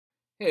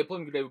Hey,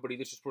 plenty good day, everybody.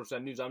 This is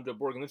Sportsnet News. I'm Joe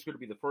Borg, and this is going to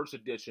be the first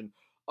edition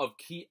of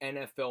key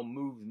NFL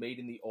moves made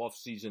in the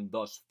offseason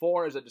thus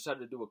far, as I decided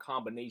to do a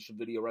combination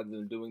video rather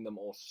than doing them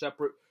all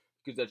separate,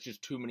 because that's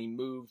just too many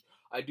moves.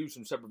 I do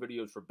some separate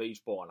videos for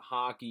baseball and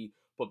hockey,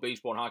 but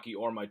baseball and hockey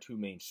are my two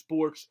main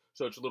sports,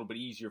 so it's a little bit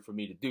easier for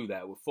me to do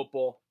that. With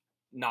football,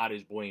 not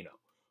as bueno.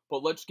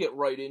 But let's get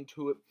right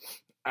into it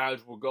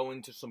as we're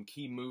going to some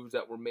key moves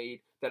that were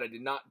made that I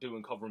did not do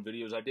in covering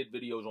videos. I did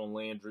videos on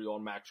Landry,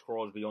 on Max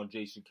Crosby, on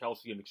Jason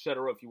Kelce, and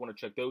etc. If you want to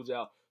check those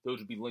out, those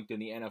will be linked in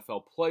the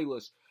NFL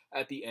playlist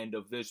at the end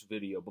of this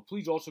video. But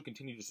please also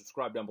continue to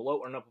subscribe down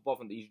below and up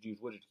above on the Easy to Use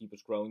widget to keep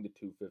us growing to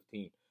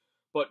 215.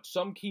 But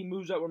some key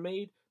moves that were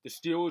made, the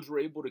Steelers were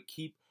able to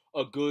keep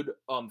a good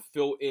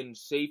fill-in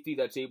safety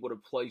that's able to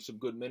play some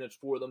good minutes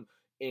for them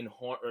in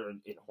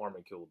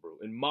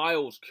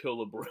Miles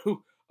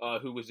Killebrew,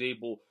 who was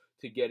able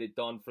to get it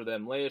done for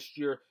them last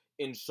year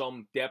in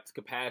some depth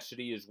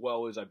capacity, as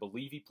well as I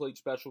believe he played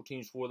special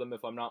teams for them,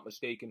 if I'm not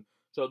mistaken.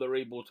 So they're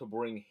able to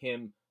bring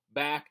him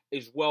back,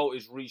 as well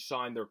as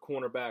re-sign their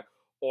cornerback,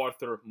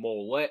 Arthur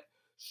Mollett.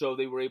 So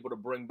they were able to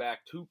bring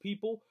back two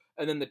people.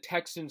 And then the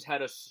Texans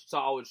had a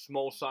solid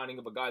small signing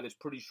of a guy that's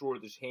pretty sure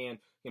with his hand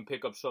can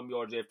pick up some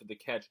yards after the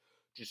catch.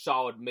 Just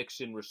solid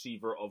mix-in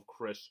receiver of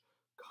Chris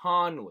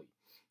Conley.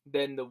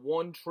 Then the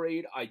one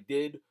trade I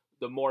did,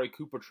 the Amari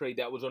Cooper trade,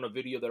 that was on a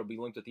video that will be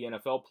linked at the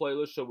NFL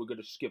playlist, so we're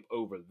going to skip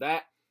over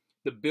that.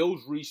 The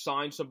Bills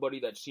re-signed somebody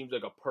that seems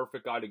like a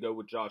perfect guy to go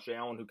with Josh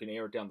Allen, who can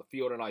air it down the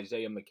field, and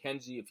Isaiah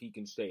McKenzie, if he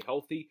can stay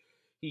healthy.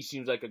 He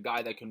seems like a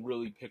guy that can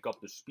really pick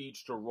up the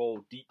speedster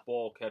role, deep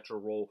ball catcher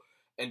role,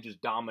 and just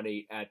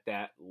dominate at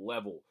that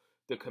level.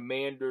 The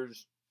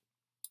Commanders,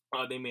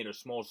 they made a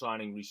small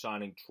signing,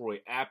 re-signing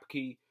Troy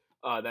Apke.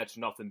 That's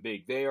nothing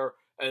big there.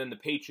 And then the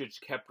Patriots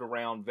kept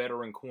around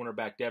veteran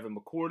cornerback Devin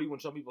McCourty, when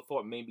some people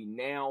thought maybe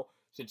now,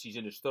 since he's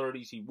in his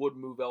 30s, he would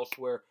move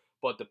elsewhere.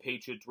 But the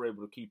Patriots were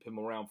able to keep him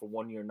around for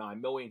 1 year, $9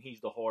 million.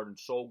 He's the heart and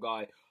soul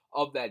guy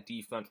of that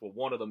defense, well,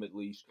 one of them at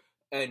least.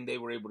 And they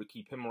were able to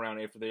keep him around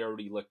after they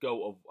already let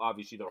go of,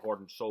 obviously, their heart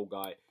and soul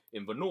guy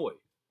in Vanoy.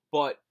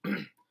 But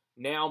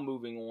now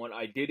moving on,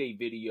 I did a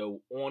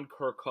video on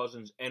Kirk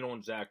Cousins and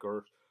on Zach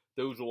Ertz.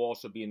 Those will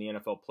also be in the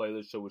NFL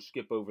playlist, so we'll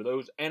skip over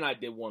those. And I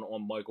did one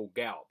on Michael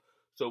Gallup.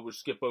 So we'll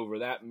skip over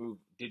that move,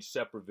 did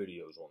separate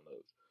videos on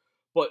those.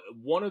 But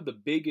one of the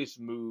biggest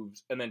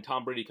moves, and then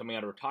Tom Brady coming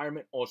out of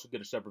retirement, also did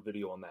a separate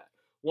video on that.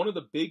 One of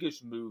the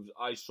biggest moves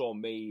I saw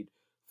made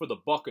for the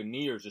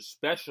Buccaneers,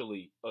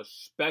 especially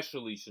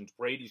since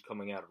Brady's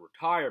coming out of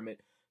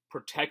retirement,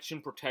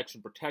 protection for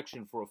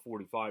a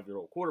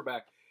 45-year-old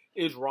quarterback,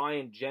 is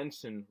Ryan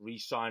Jensen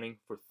re-signing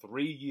for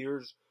 3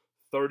 years,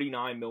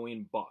 $39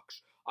 million.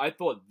 I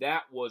thought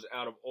that was,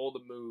 out of all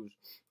the moves,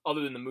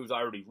 other than the moves I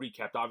already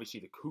recapped,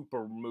 obviously the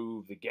Cooper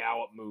move, the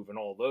Gallup move, and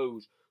all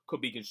those could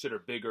be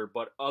considered bigger,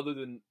 but other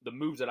than the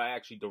moves that I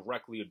actually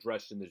directly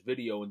addressed in this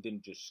video and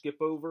didn't just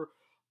skip over,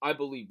 I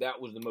believe that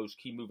was the most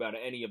key move out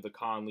of any of the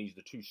Conleys,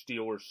 the two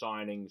Steelers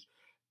signings,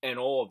 and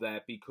all of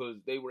that, because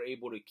they were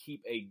able to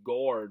keep a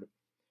guard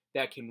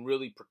that can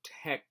really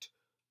protect,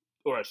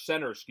 or a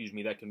center,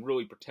 that can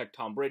really protect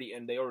Tom Brady,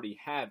 and they already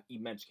have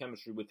immense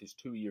chemistry with his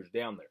 2 years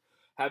down there.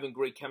 Having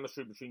great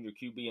chemistry between your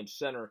QB and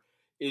center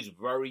is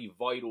very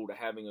vital to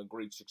having a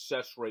great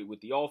success rate with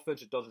the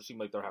offense. It doesn't seem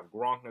like they'll have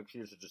Gronk next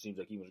year, so it just seems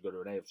like he wants to go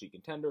to an AFC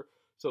contender.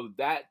 So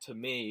that, to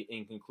me,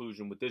 in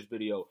conclusion with this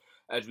video,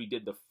 as we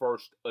did the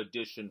first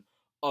edition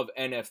of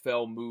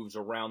NFL moves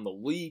around the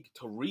league,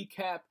 to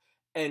recap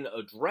and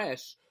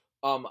address,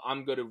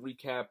 I'm going to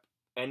recap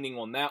ending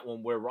on that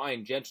one, where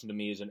Ryan Jensen, to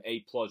me, is an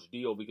A-plus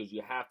deal, because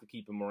you have to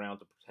keep him around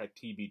to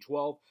protect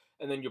TB12,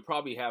 and then you'll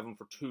probably have him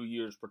for 2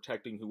 years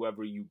protecting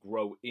whoever you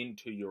grow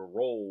into your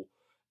role,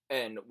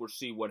 and we'll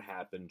see what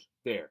happens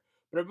there.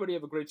 But everybody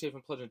have a great, safe,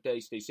 and pleasant day.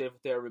 Stay safe out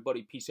there,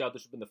 everybody. Peace out.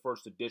 This has been the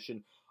first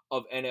edition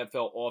of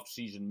NFL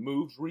Offseason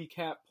Moves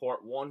Recap,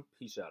 Part 1.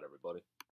 Peace out, everybody.